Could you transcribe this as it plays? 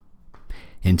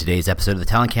In today's episode of the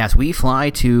Talentcast, we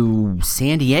fly to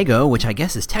San Diego, which I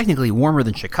guess is technically warmer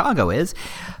than Chicago is,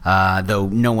 though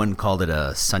no one called it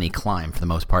a sunny climb for the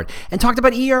most part, and talked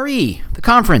about ERE, the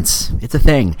conference. It's a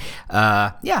thing.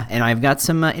 And I've got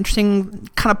some interesting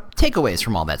kind of takeaways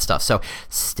from all that stuff, so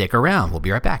stick around. We'll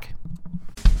be right back.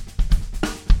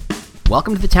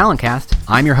 Welcome to the Talentcast.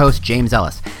 I'm your host, James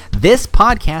Ellis. This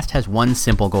podcast has one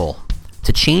simple goal: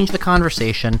 to change the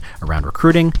conversation around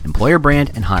recruiting, employer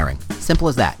brand, and hiring. Simple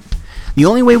as that. The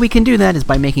only way we can do that is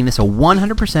by making this a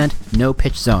 100%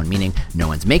 no-pitch zone, meaning no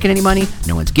one's making any money,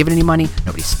 no one's giving any money,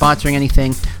 nobody's sponsoring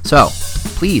anything. So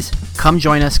please come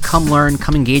join us, come learn,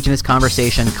 come engage in this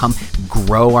conversation, come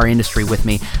grow our industry with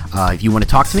me. If you want to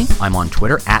talk to me, I'm on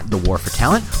Twitter at The War for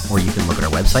Talent, or you can look at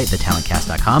our website,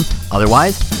 thetalentcast.com.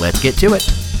 Otherwise, let's get to it.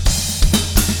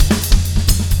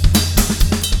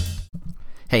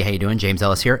 Hey, how you doing? James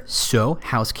Ellis here. So,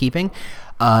 housekeeping.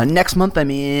 Next month, I'm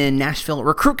in Nashville at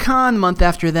RecruitCon. The month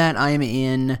after that,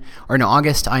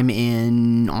 August, I'm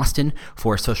in Austin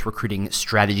for a Social Recruiting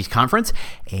Strategies Conference,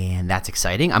 and that's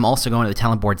exciting. I'm also going to the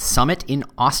Talent Board Summit in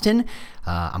Austin.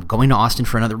 I'm going to Austin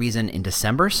for another reason in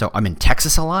December, so I'm in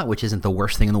Texas a lot, which isn't the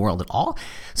worst thing in the world at all.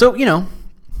 So,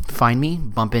 find me,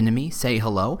 bump into me, say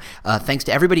hello. Thanks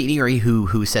to everybody at ERE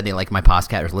who said they liked my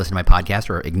podcast or listened to my podcast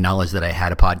or acknowledged that I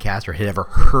had a podcast or had ever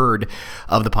heard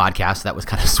of the podcast. That was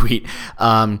kind of sweet.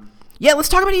 Let's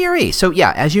talk about ERE. So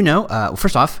as you know,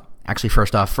 first off,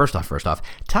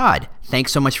 Todd,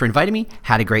 thanks so much for inviting me.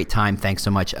 Had a great time. Thanks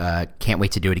so much. Can't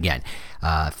wait to do it again.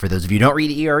 For those of you who don't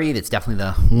read ERE, that's definitely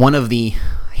one of the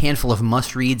handful of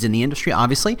must-reads in the industry,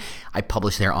 obviously. I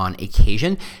publish there on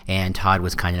occasion, and Todd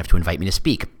was kind enough to invite me to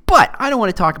speak. But I don't want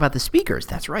to talk about the speakers.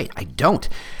 That's right, I don't.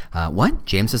 What?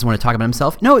 James doesn't want to talk about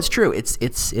himself? No, it's true.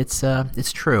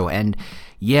 It's true. And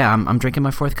I'm drinking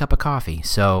my fourth cup of coffee.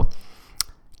 So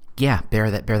bear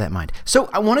that in mind. So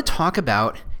I want to talk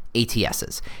about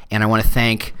ATSs, and I want to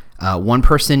thank one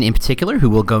person in particular who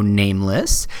will go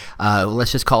nameless.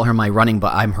 Let's just call her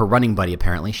I'm her running buddy,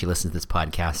 apparently. She listens to this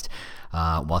podcast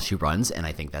while she runs, and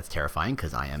I think that's terrifying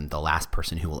because I am the last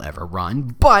person who will ever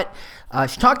run. But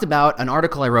she talked about an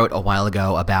article I wrote a while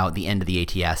ago about the end of the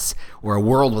ATS, or a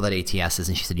world without ATSs,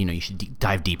 and she said, you should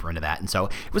dive deeper into that. And so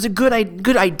it was a good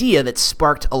idea that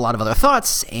sparked a lot of other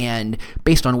thoughts, and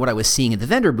based on what I was seeing at the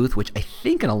vendor booth, which I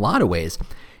think in a lot of ways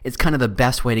it's kind of the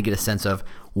best way to get a sense of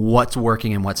what's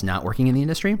working and what's not working in the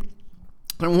industry.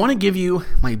 But I want to give you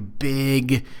my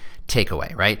big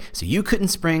takeaway, right? So you couldn't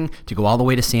spring to go all the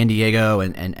way to San Diego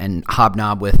and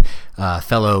hobnob with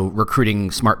fellow recruiting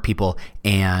smart people,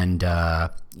 and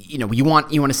you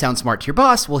want to sound smart to your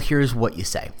boss. Well, here's what you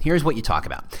say. Here's what you talk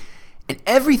about. And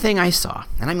everything I saw,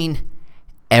 and I mean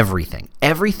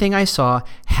everything I saw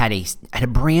had a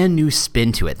brand new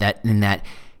spin to it. That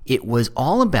it was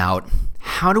all about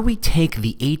how do we take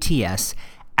the ATS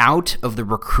out of the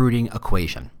recruiting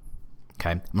equation.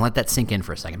 Okay, I'm going to let that sink in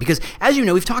for a second because, as you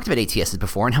know, we've talked about ATSs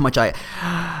before and how much I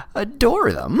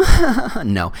adore them.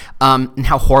 And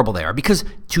how horrible they are because,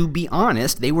 to be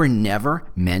honest, they were never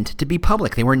meant to be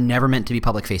public. They were never meant to be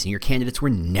public-facing. Your candidates were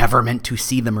never meant to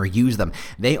see them or use them.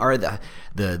 They are the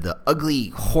ugly,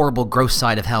 horrible, gross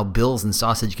side of how bills and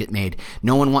sausage get made.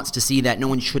 No one wants to see that. No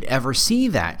one should ever see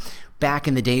that. Back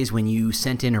in the days when you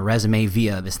sent in a resume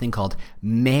via this thing called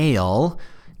mail –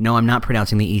 no, I'm not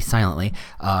pronouncing the E silently.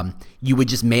 You would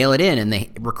just mail it in, and the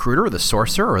recruiter or the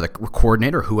sourcer or the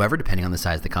coordinator or whoever, depending on the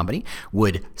size of the company,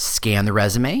 would scan the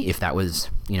resume. If that was,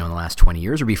 in the last 20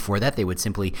 years or before that, they would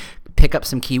simply pick up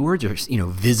some keywords or,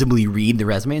 visibly read the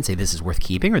resume and say this is worth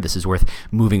keeping or this is worth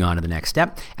moving on to the next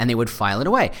step, and they would file it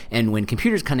away. And when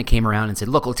computers kind of came around and said,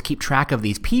 look, let's keep track of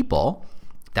these people,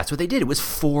 that's what they did. It was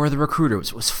for the recruiter.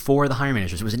 It was for the hiring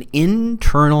managers. It was an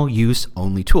internal use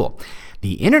only tool.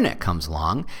 The internet comes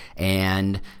along,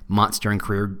 and Monster and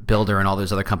Career Builder and all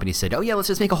those other companies said, let's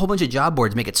just make a whole bunch of job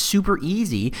boards, make it super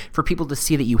easy for people to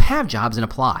see that you have jobs and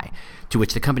apply. To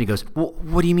which the company goes, well,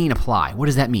 what do you mean apply? What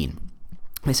does that mean?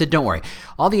 They said, don't worry.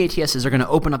 All the ATSs are going to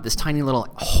open up this tiny little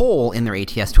hole in their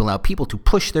ATS to allow people to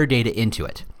push their data into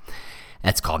it.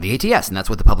 That's called the ATS, and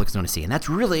that's what the public's going to see. And that's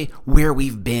really where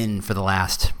we've been for the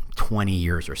last 20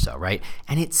 years or so, right?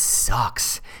 And it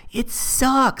sucks. It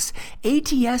sucks.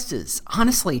 ATSs,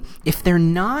 honestly,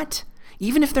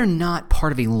 even if they're not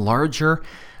part of a larger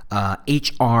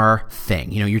HR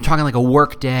thing, you're talking like a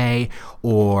Workday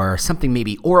or something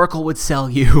maybe Oracle would sell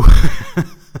you.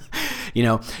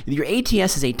 Your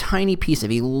ATS is a tiny piece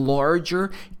of a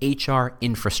larger HR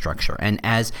infrastructure. And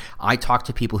as I talk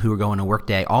to people who are going to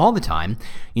Workday all the time,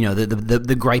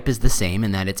 the gripe is the same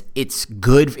in that it's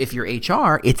good if you're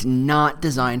HR. It's not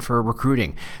designed for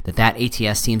recruiting. That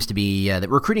ATS seems to be that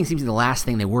recruiting seems to be the last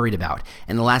thing they worried about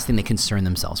and the last thing they concern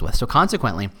themselves with. So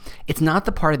consequently, it's not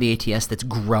the part of the ATS that's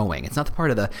growing. It's not the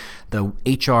part of the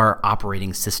HR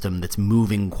operating system that's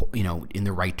moving, in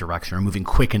the right direction or moving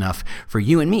quick enough for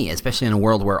you and me, especially in a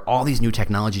world where all these new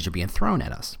technologies are being thrown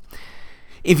at us.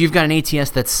 If you've got an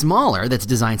ATS that's smaller, that's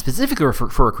designed specifically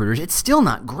for recruiters, it's still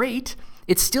not great.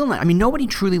 It's still not, nobody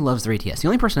truly loves their ATS. The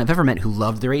only person I've ever met who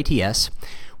loved their ATS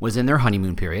was in their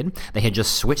honeymoon period. They had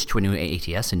just switched to a new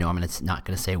ATS, and no, I'm not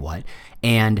going to say what.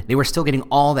 And they were still getting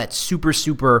all that super,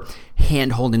 super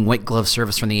hand-holding white glove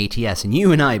service from the ATS. And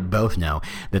you and I both know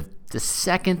that the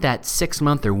second that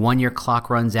 6-month or 1-year clock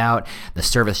runs out, the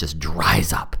service just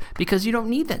dries up because you don't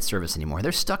need that service anymore.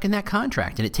 They're stuck in that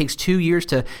contract, and it takes 2 years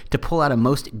to pull out a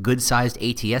most good-sized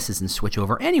ATSs and switch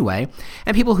over anyway.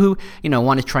 And people who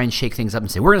want to try and shake things up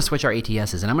and say, we're going to switch our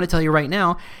ATSs. And I'm going to tell you right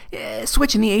now,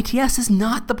 switching the ATS is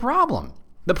not the problem.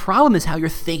 The problem is how you're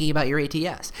thinking about your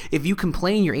ATS. If you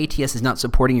complain your ATS is not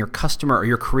supporting your customer or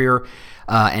your career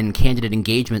and candidate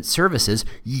engagement services,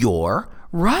 you're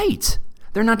right.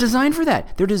 They're not designed for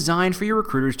that. They're designed for your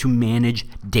recruiters to manage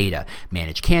data,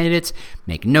 manage candidates,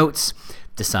 make notes,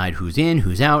 decide who's in,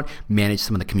 who's out, manage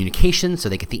some of the communication so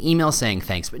they get the email saying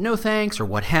thanks but no thanks or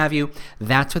what have you.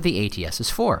 That's what the ATS is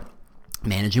for.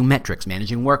 Managing metrics,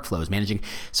 managing workflows, managing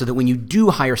so that when you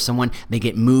do hire someone, they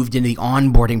get moved into the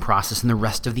onboarding process and the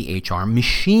rest of the HR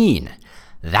machine.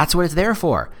 That's what it's there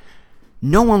for.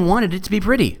 No one wanted it to be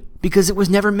pretty because it was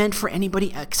never meant for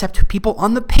anybody except people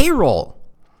on the payroll.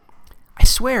 I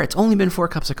swear it's only been 4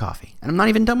 cups of coffee, and I'm not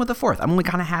even done with the 4th. I'm only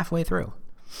kind of halfway through.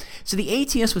 So the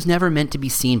ATS was never meant to be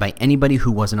seen by anybody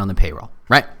who wasn't on the payroll,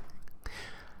 right?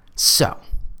 So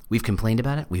we've complained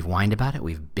about it, we've whined about it,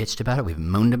 we've bitched about it, we've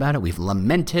moaned about it, we've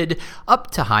lamented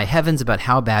up to high heavens about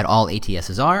how bad all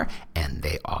ATSs are, and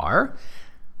they are,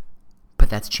 but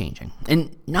that's changing.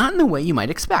 And not in the way you might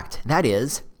expect. That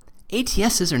is,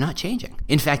 ATSs are not changing.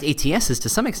 In fact, ATSs to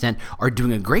some extent are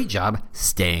doing a great job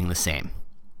staying the same.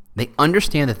 They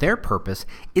understand that their purpose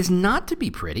is not to be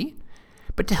pretty,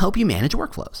 but to help you manage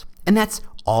workflows. And that's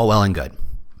all well and good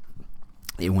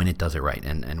when it does it right.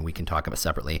 And we can talk about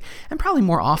separately and probably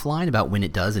more offline about when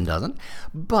it does and doesn't.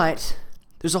 But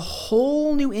there's a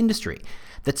whole new industry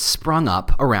that's sprung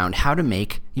up around how to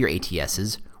make your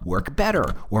ATSs work better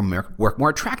or work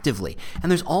more attractively.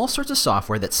 And there's all sorts of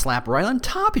software that slap right on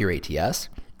top of your ATS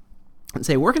and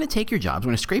say, we're going to take your jobs, we're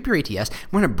going to scrape your ATS,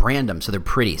 we're going to brand them so they're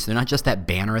pretty, so they're not just that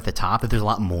banner at the top, that there's a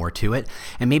lot more to it,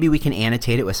 and maybe we can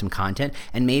annotate it with some content,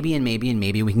 and maybe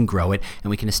we can grow it, and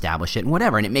we can establish it, and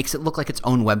whatever, and it makes it look like its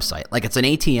own website, like it's an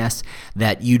ATS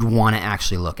that you'd want to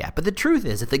actually look at. But the truth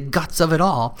is that the guts of it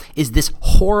all is this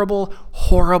horrible,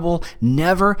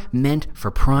 never meant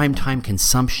for primetime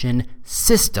consumption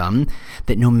system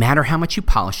that no matter how much you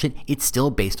polish it, it's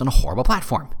still based on a horrible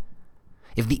platform.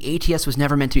 If the ATS was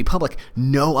never meant to be public,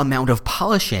 no amount of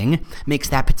polishing makes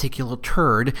that particular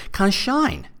turd kind of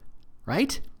shine,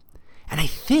 right? And I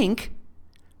think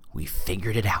we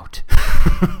figured it out.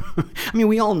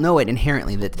 We all know it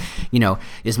inherently that,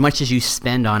 as much as you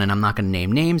spend on, and I'm not going to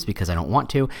name names because I don't want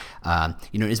to,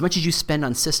 as much as you spend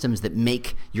on systems that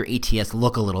make your ATS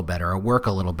look a little better or work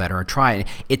a little better or try,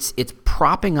 it's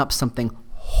propping up something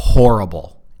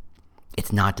horrible.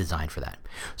 It's not designed for that.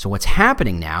 So what's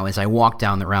happening now as I walk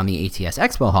around the ATS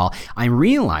Expo Hall, I'm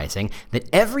realizing that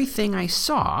everything I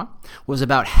saw was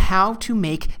about how to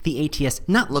make the ATS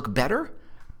not look better,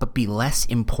 but be less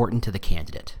important to the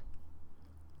candidate.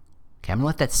 Okay, I'm going to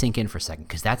let that sink in for a second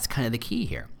because that's kind of the key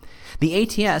here.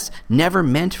 The ATS never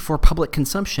meant for public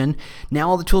consumption. Now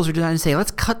all the tools are designed to say,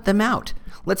 let's cut them out.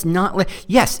 Let's not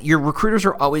yes, your recruiters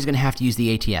are always going to have to use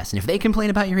the ATS. And if they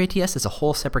complain about your ATS, it's a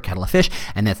whole separate kettle of fish,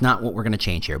 and that's not what we're going to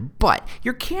change here. But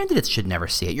your candidates should never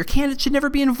see it. Your candidates should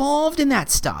never be involved in that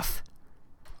stuff.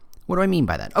 What do I mean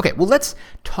by that? Okay, well, let's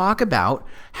talk about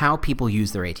how people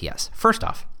use their ATS. First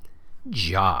off,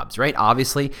 jobs, right?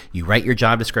 Obviously, you write your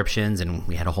job descriptions, and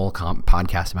we had a whole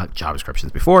podcast about job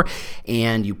descriptions before,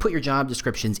 and you put your job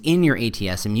descriptions in your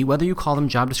ATS, and whether you call them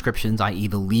job descriptions, i.e.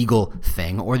 the legal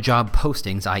thing, or job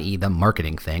postings, i.e. the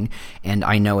marketing thing, and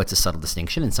I know it's a subtle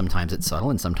distinction, and sometimes it's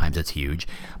subtle, and sometimes it's huge,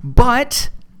 but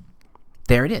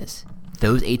there it is.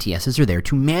 Those ATSs are there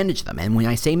to manage them. And when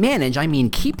I say manage, I mean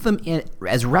keep them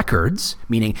as records,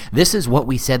 meaning this is what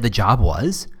we said the job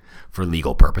was, for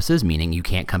legal purposes, meaning you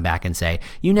can't come back and say,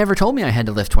 you never told me I had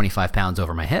to lift 25 pounds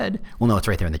over my head. Well, no, it's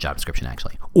right there in the job description,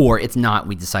 actually. Or it's not,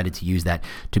 we decided to use that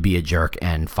to be a jerk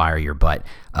and fire your butt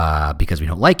because we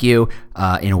don't like you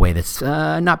in a way that's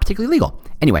not particularly legal.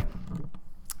 Anyway,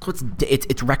 so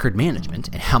it's record management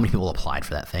and how many people applied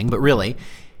for that thing. But really,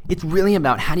 it's really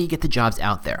about how do you get the jobs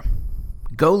out there.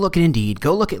 Go look at Indeed,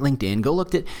 go look at LinkedIn, go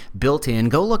look at Built-in,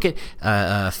 go look at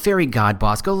Fairy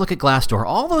Godboss, go look at Glassdoor.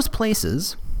 All those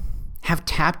places have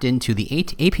tapped into the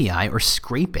API or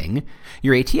scraping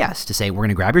your ATS to say, we're going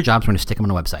to grab your jobs, we're going to stick them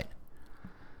on a website.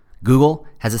 Google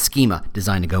has a schema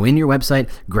designed to go in your website,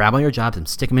 grab all your jobs, and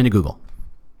stick them into Google.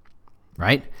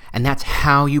 Right? And that's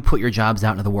how you put your jobs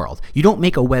out into the world. You don't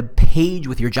make a web page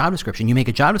with your job description. You make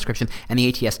a job description, and the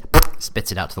ATS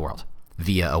spits it out to the world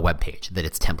via a web page that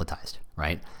it's templatized,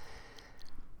 right?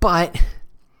 But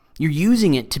you're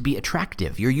using it to be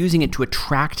attractive. You're using it to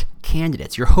attract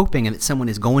candidates. You're hoping that someone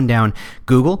is going down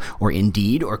Google or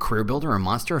Indeed or CareerBuilder or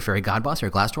Monster or Fairy Godboss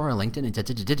or Glassdoor or LinkedIn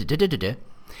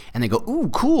and they go, ooh,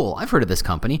 cool, I've heard of this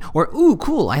company. Or, ooh,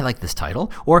 cool, I like this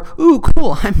title. Or, ooh,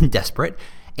 cool, I'm desperate.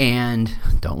 And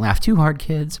don't laugh too hard,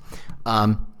 kids.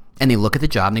 And they look at the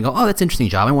job and they go, oh, that's an interesting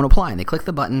job. I want to apply. And they click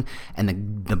the button,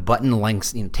 and the button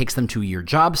links, takes them to your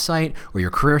job site or your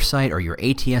career site or your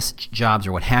ATS jobs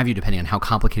or what have you, depending on how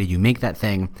complicated you make that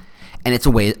thing. And it's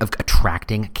a way of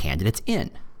attracting candidates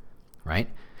in, right?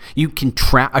 You can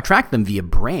attract them via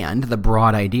brand, the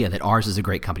broad idea that ours is a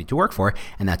great company to work for,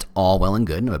 and that's all well and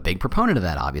good, and I'm a big proponent of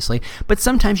that, obviously. But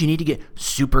sometimes you need to get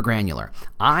super granular.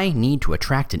 I need to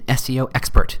attract an SEO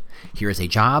expert. Here is a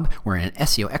job where an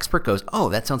SEO expert goes, oh,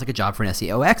 that sounds like a job for an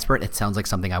SEO expert. It sounds like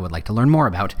something I would like to learn more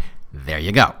about. There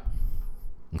you go.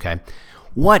 Okay.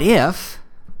 What if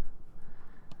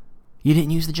you didn't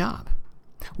use the job?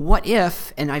 What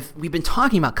if, and we've been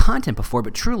talking about content before,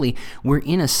 but truly we're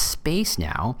in a space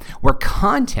now where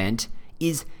content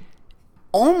is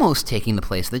almost taking the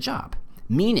place of the job.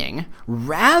 Meaning,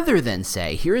 rather than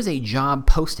say, here is a job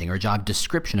posting or job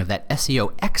description of that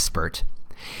SEO expert,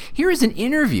 here is an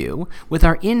interview with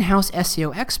our in-house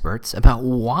SEO experts about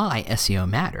why SEO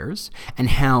matters and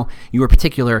how your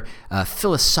particular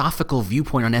philosophical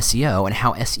viewpoint on SEO and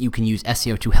how you can use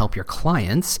SEO to help your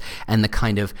clients and the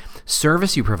kind of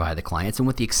service you provide the clients and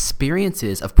what the experience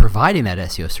is of providing that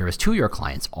SEO service to your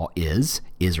clients is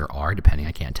or are, depending,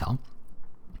 I can't tell.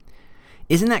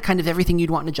 Isn't that kind of everything you'd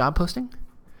want in a job posting?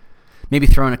 Maybe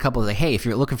throw in a couple of the, hey, if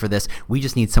you're looking for this, we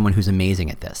just need someone who's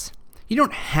amazing at this. You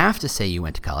don't have to say you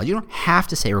went to college. You don't have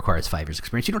to say it requires 5 years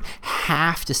experience. You don't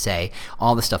have to say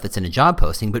all the stuff that's in a job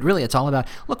posting, but really it's all about,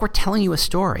 look, we're telling you a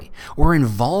story. We're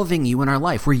involving you in our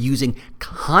life. We're using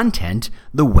content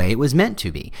the way it was meant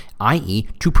to be, i.e.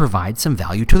 to provide some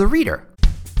value to the reader.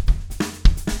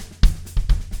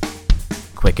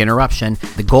 Quick interruption.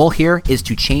 The goal here is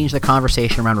to change the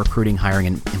conversation around recruiting, hiring,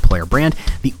 and employer brand.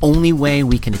 The only way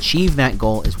we can achieve that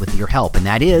goal is with your help, and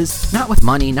that is not with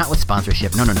money, not with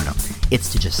sponsorship. No.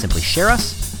 It's to just simply share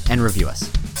us and review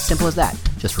us. Simple as that.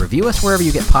 Just review us wherever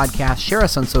you get podcasts, share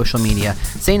us on social media,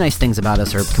 say nice things about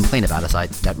us or complain about us.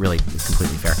 That really is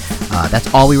completely fair.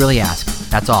 That's all we really ask.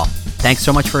 That's all. Thanks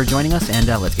so much for joining us, and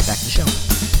let's get back to the show.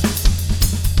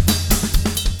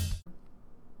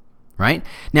 Right?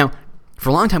 Now, for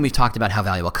a long time, we've talked about how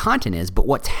valuable content is, but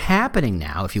what's happening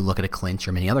now, if you look at a Clinch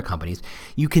or many other companies,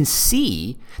 you can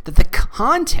see that the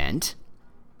content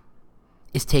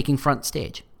is taking front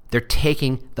stage. They're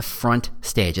taking the front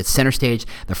stage. It's center stage,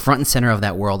 the front and center of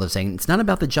that world of saying, it's not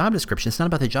about the job description, it's not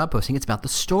about the job posting, it's about the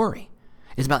story.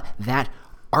 It's about that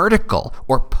article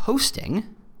or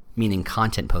posting, meaning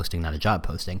content posting, not a job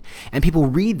posting, and people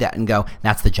read that and go,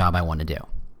 that's the job I want to do.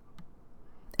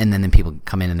 And then people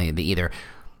come in and they either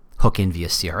hook in via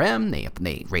CRM,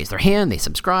 they raise their hand, they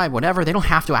subscribe, whatever. They don't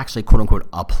have to actually, quote unquote,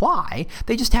 apply.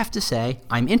 They just have to say,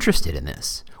 I'm interested in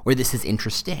this, or this is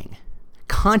interesting.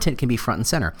 Content can be front and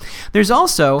center. There's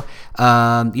also,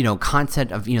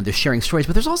 content of, they're sharing stories,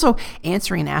 but there's also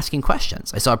answering and asking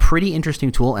questions. I saw a pretty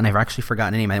interesting tool, and I've actually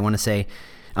forgotten the name. I want to say,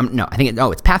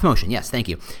 it's PathMotion. Yes, thank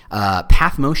you.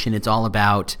 PathMotion, it's all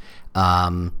about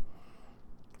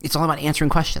answering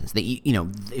questions.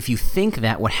 If you think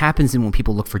that what happens when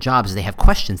people look for jobs is they have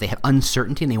questions, they have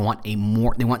uncertainty, and they want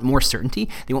more certainty,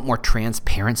 they want more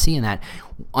transparency in that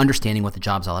understanding what the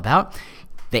job's all about.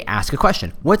 They ask a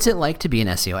question. What's it like to be an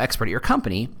SEO expert at your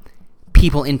company?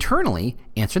 People internally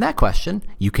answer that question.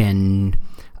 You can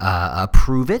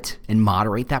approve it and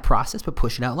moderate that process, but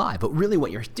push it out live. But really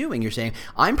what you're doing, you're saying,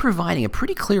 I'm providing a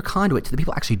pretty clear conduit to the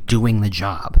people actually doing the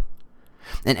job.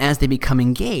 And as they become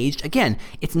engaged, again,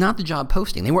 it's not the job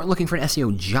posting. They weren't looking for an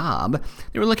SEO job.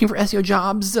 They were looking for SEO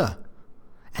jobs.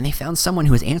 and they found someone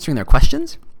who was answering their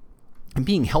questions and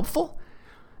being helpful.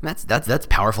 And that's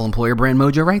powerful employer brand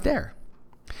mojo right there.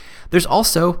 There's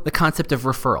also the concept of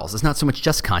referrals. It's not so much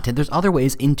just content. There's other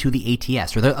ways into the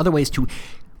ATS, or there are other ways to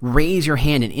raise your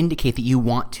hand and indicate that you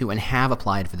want to and have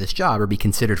applied for this job or be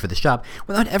considered for this job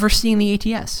without ever seeing the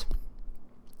ATS.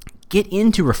 Get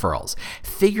into referrals.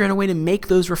 Figure out a way to make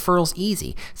those referrals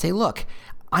easy. Say, look,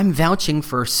 I'm vouching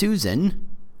for Susan.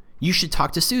 You should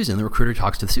talk to Susan. The recruiter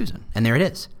talks to Susan, and there it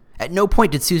is. At no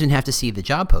point did Susan have to see the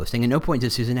job posting. At no point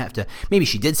did Susan have to, maybe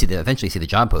she did eventually see the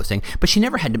job posting, but she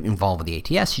never had to involve with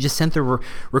the ATS. She just sent the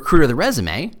recruiter the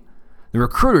resume. The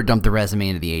recruiter dumped the resume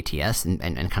into the ATS and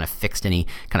kind of fixed any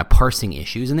kind of parsing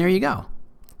issues, and there you go.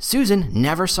 Susan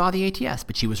never saw the ATS,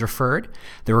 but she was referred.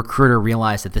 The recruiter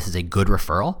realized that this is a good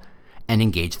referral and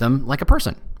engaged them like a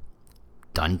person.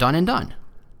 Done, done, and done.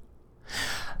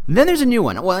 Then there's a new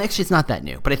one. Well, actually, it's not that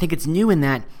new, but I think it's new in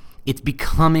that it's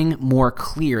becoming more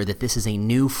clear that this is a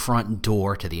new front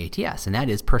door to the ATS, and that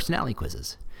is personality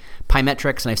quizzes.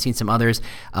 Pymetrics, and I've seen some others,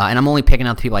 and I'm only picking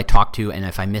out the people I talked to, and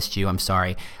if I missed you, I'm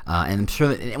sorry. And I'm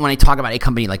sure that when I talk about a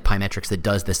company like Pymetrics that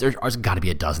does this, there's got to be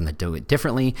a dozen that do it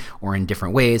differently or in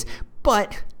different ways.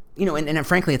 But, and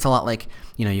frankly, it's a lot like,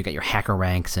 you got your Hacker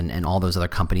Ranks and all those other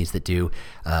companies that do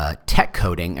tech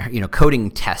coding, coding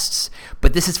tests.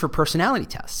 But this is for personality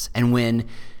tests. And when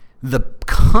the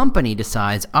company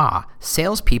decides,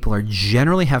 salespeople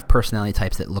generally have personality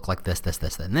types that look like this,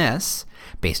 and this,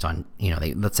 based on,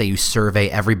 let's say you survey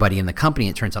everybody in the company,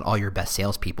 and it turns out all your best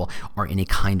salespeople are in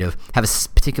have a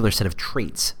particular set of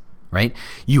traits, right?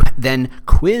 You then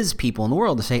quiz people in the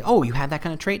world to say, you have that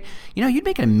kind of trait. You'd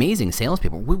make an amazing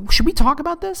salespeople. Should we talk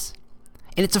about this?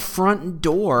 And it's a front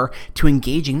door to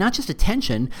engaging not just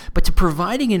attention, but to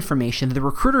providing information that the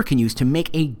recruiter can use to make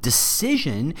a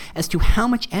decision as to how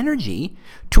much energy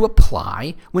to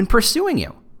apply when pursuing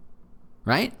you,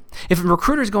 right? If a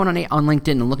recruiter is going on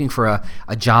LinkedIn and looking for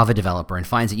a Java developer and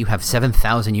finds that you have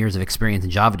 7,000 years of experience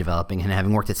in Java developing and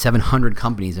having worked at 700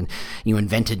 companies and you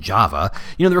invented Java,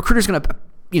 the recruiter's going to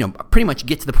pretty much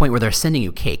get to the point where they're sending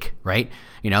you cake, right?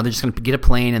 They're just going to get a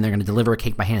plane and they're going to deliver a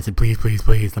cake by hand and say, please, please,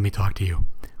 please, let me talk to you.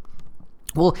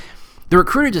 Well, the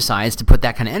recruiter decides to put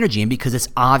that kind of energy in because it's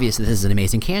obvious that this is an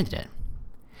amazing candidate.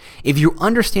 If you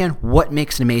understand what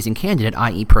makes an amazing candidate,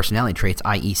 i.e. personality traits,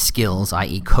 i.e. skills,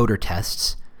 i.e. coder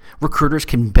tests, recruiters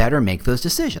can better make those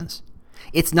decisions.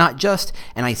 It's not just,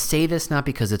 and I say this not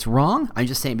because it's wrong, I'm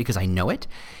just saying it because I know it.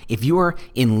 If you're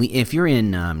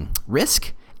in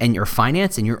risk and you're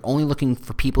finance and you're only looking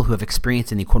for people who have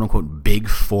experience in the quote-unquote big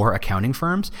four accounting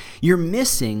firms, you're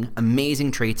missing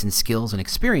amazing traits and skills and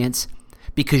experience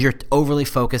because you're overly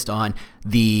focused on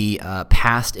the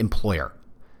past employer.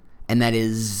 And that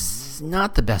is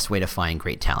not the best way to find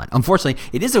great talent. Unfortunately,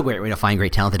 it is a great way to find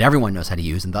great talent that everyone knows how to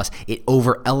use, and thus it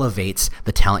over-elevates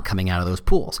the talent coming out of those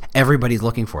pools. Everybody's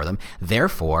looking for them.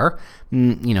 Therefore,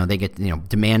 they get,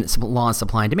 demand, law and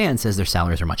supply and demand says their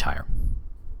salaries are much higher.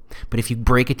 But if you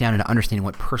break it down into understanding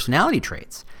what personality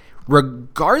traits,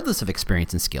 regardless of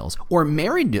experience and skills, or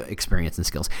married to experience and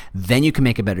skills, then you can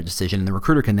make a better decision. And the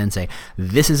recruiter can then say,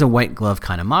 this is a white glove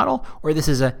kind of model, or this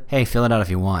is a, hey, fill it out if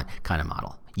you want kind of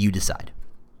model. You decide.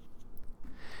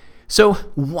 So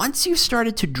once you've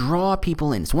started to draw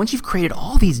people in, so once you've created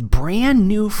all these brand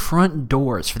new front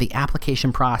doors for the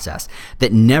application process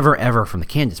that never ever, from the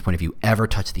candidate's point of view, ever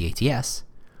touch the ATS,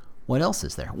 what else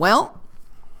is there? Well,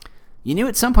 you knew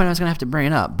at some point I was going to have to bring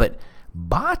it up, but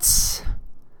bots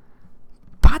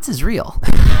is real.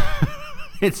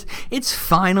 It's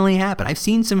finally happened. I've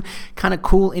seen some kind of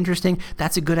cool, interesting,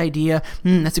 that's a good idea,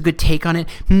 that's a good take on it,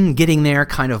 getting there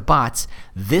kind of bots.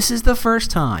 This is the first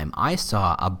time I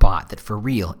saw a bot that for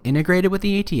real integrated with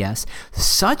the ATS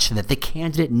such that the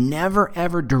candidate never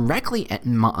ever directly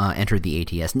entered the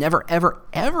ATS, never ever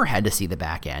ever had to see the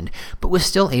back end, but was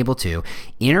still able to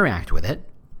interact with it,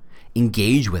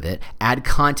 engage with it, add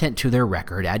content to their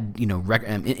record, add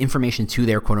information to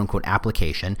their quote-unquote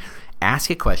application,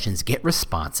 ask it questions, get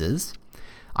responses.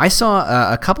 I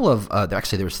saw a couple of,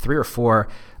 actually there was 3 or 4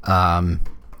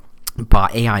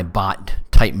 AI bot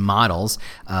type models,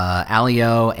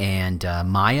 Alio and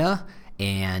Maya,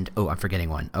 and I'm forgetting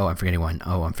one. Don't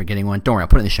worry, I'll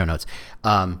put it in the show notes.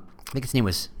 I think its name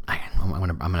was, I'm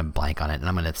going to blank on it, and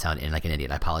I'm going to sound like an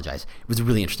idiot. I apologize. It was a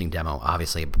really interesting demo.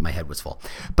 Obviously, my head was full.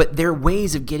 But there are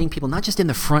ways of getting people not just in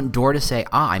the front door to say,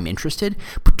 I'm interested,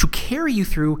 but to carry you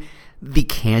through the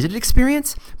candidate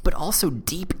experience, but also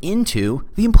deep into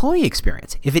the employee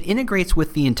experience. If it integrates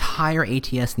with the entire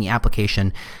ATS and the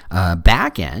application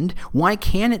back end, why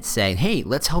can't it say, hey,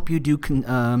 let's help you do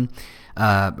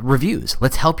reviews.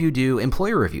 Let's help you do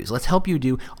employer reviews. Let's help you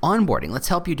do onboarding. Let's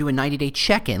help you do a 90-day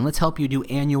check-in. Let's help you do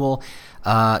annual,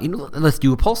 let's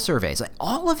do pulse surveys. Like,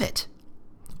 all of it.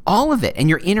 All of it. And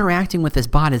you're interacting with this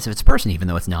bot as if it's a person, even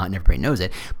though it's not and everybody knows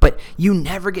it. But you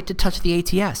never get to touch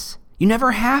the ATS. You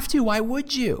never have to. Why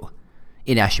would you?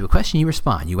 It asks you a question, you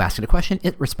respond. You ask it a question,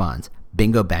 it responds.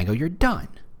 Bingo, bango, you're done.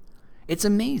 It's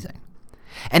amazing.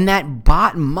 And that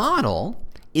bot model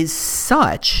is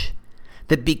such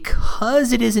that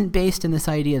because it isn't based in this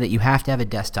idea that you have to have a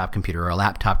desktop computer or a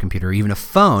laptop computer or even a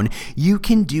phone, you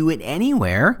can do it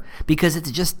anywhere because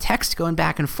it's just text going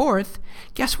back and forth.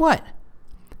 Guess what?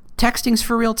 Texting's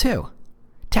for real too.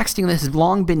 Texting that has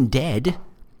long been dead,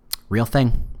 real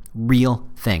thing. Real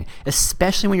thing,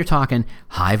 especially when you're talking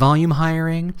high volume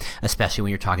hiring, especially when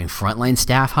you're talking frontline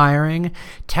staff hiring.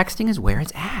 Texting is where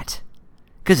it's at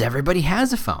because everybody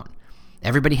has a phone.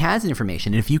 Everybody has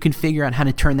information. And if you can figure out how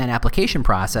to turn that application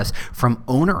process from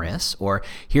onerous, or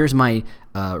here's my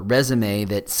resume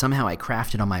that somehow I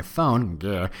crafted on my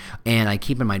phone and I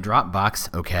keep in my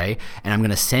Dropbox, okay, and I'm going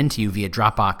to send to you via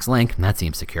Dropbox link, that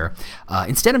seems secure.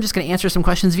 Instead, I'm just going to answer some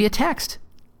questions via text.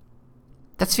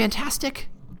 That's fantastic.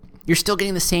 You're still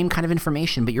getting the same kind of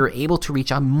information, but you're able to reach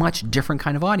a much different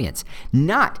kind of audience.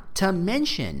 Not to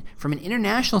mention, from an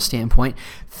international standpoint,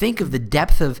 think of the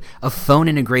depth of phone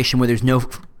integration where there's no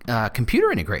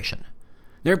computer integration.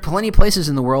 There are plenty of places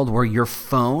in the world where your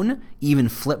phone, even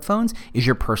flip phones, is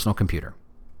your personal computer.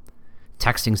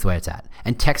 Texting's the way it's at.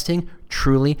 And texting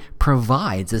truly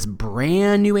provides this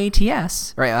brand new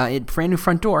ATS, right? Brand new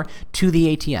front door to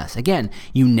the ATS. Again,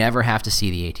 you never have to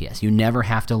see the ATS. You never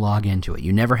have to log into it.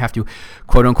 You never have to,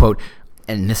 quote unquote,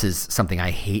 and this is something I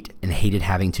hate and hated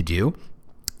having to do,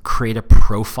 create a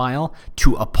profile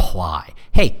to apply.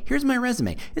 Hey, here's my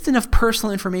resume. It's enough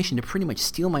personal information to pretty much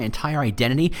steal my entire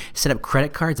identity, set up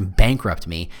credit cards, and bankrupt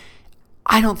me.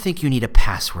 I don't think you need a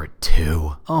password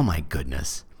too. Oh my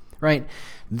goodness. Right?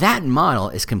 That model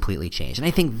is completely changed. And I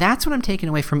think that's what I'm taking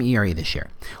away from ERE this year.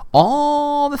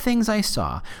 All the things I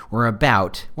saw were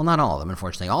about, well, not all of them,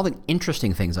 unfortunately, all the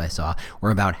interesting things I saw were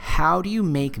about how do you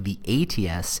make the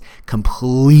ATS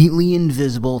completely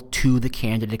invisible to the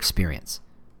candidate experience.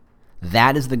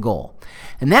 That is the goal.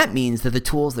 And that means that the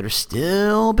tools that are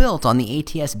still built on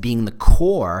the ATS being the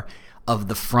core of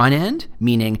the front end,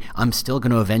 meaning I'm still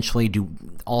going to eventually do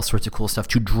all sorts of cool stuff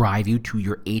to drive you to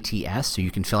your ATS so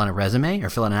you can fill out a resume or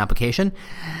fill out an application,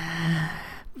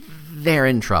 they're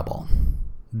in trouble.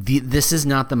 This is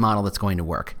not the model that's going to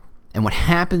work. And what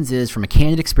happens is, from a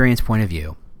candidate experience point of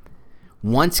view,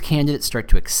 once candidates start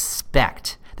to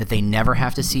expect that they never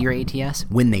have to see your ATS,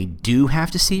 when they do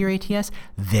have to see your ATS,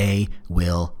 they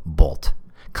will bolt.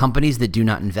 Companies that do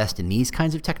not invest in these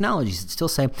kinds of technologies that still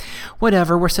say,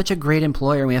 whatever, we're such a great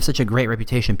employer, we have such a great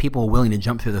reputation, people are willing to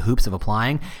jump through the hoops of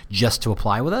applying just to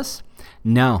apply with us.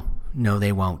 No,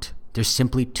 they won't. There's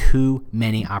simply too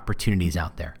many opportunities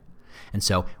out there. And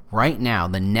so right now,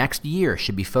 the next year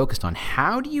should be focused on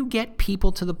how do you get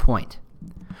people to the point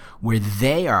where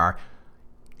they are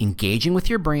engaging with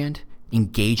your brand,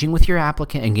 engaging with your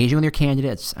applicant, engaging with your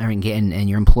candidates and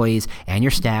your employees and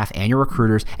your staff and your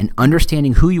recruiters, and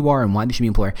understanding who you are and why they should be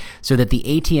employer, so that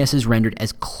the ATS is rendered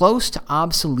as close to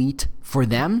obsolete for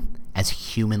them as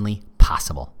humanly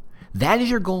possible. That is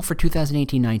your goal for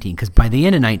 2018-19, because by the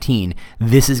end of 19,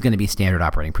 this is going to be standard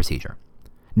operating procedure.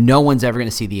 No one's ever going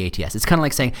to see the ATS. It's kind of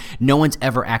like saying no one's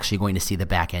ever actually going to see the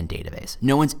back-end database.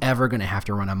 No one's ever going to have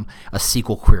to run a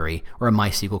SQL query or a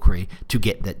MySQL query to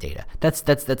get that data.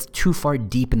 That's too far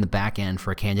deep in the back end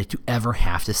for a candidate to ever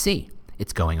have to see.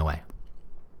 It's going away.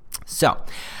 So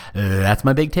that's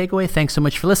my big takeaway. Thanks so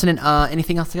much for listening.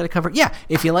 Anything else I got to cover? Yeah,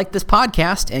 if you like this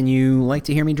podcast and you like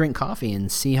to hear me drink coffee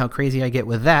and see how crazy I get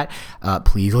with that,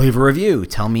 please leave a review.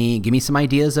 Tell me, give me some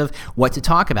ideas of what to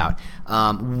talk about.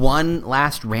 One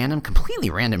last completely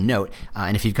random note,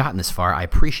 and if you've gotten this far, I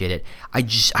appreciate it.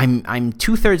 I'm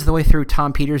 2/3 of the way through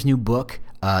Tom Peters' new book,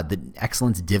 The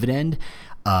Excellence Dividend.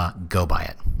 Go buy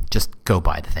it. Just go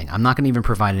buy the thing. I'm not going to even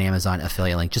provide an Amazon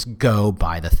affiliate link. Just go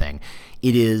buy the thing.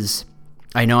 It is,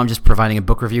 I know I'm just providing a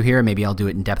book review here. Maybe I'll do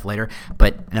it in depth later,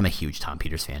 and I'm a huge Tom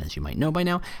Peters fan, as you might know by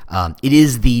now. It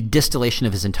is the distillation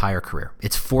of his entire career.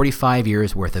 It's 45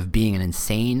 years worth of being an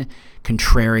insane,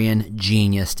 contrarian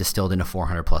genius distilled into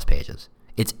 400 plus pages.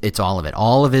 It's all of it.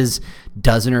 All of his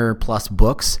dozen or plus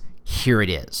books, here it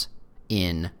is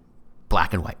in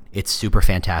black and white. It's super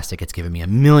fantastic. It's given me a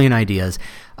million ideas.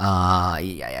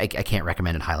 I can't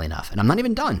recommend it highly enough. And I'm not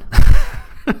even done.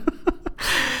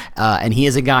 And he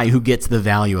is a guy who gets the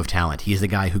value of talent. He is the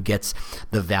guy who gets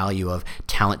the value of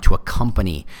talent to a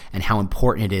company and how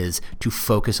important it is to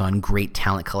focus on great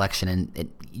talent collection.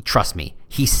 And trust me,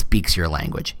 he speaks your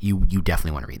language. You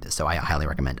definitely want to read this, so I highly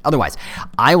recommend. Otherwise,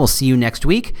 I will see you next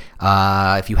week.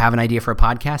 If you have an idea for a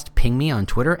podcast, ping me on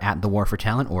Twitter at The War for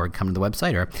Talent, or come to the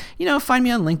website, or find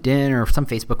me on LinkedIn or some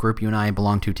Facebook group you and I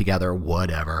belong to together,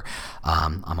 whatever.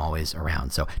 I'm always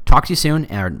around. So talk to you soon,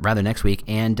 or rather next week,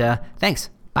 and thanks.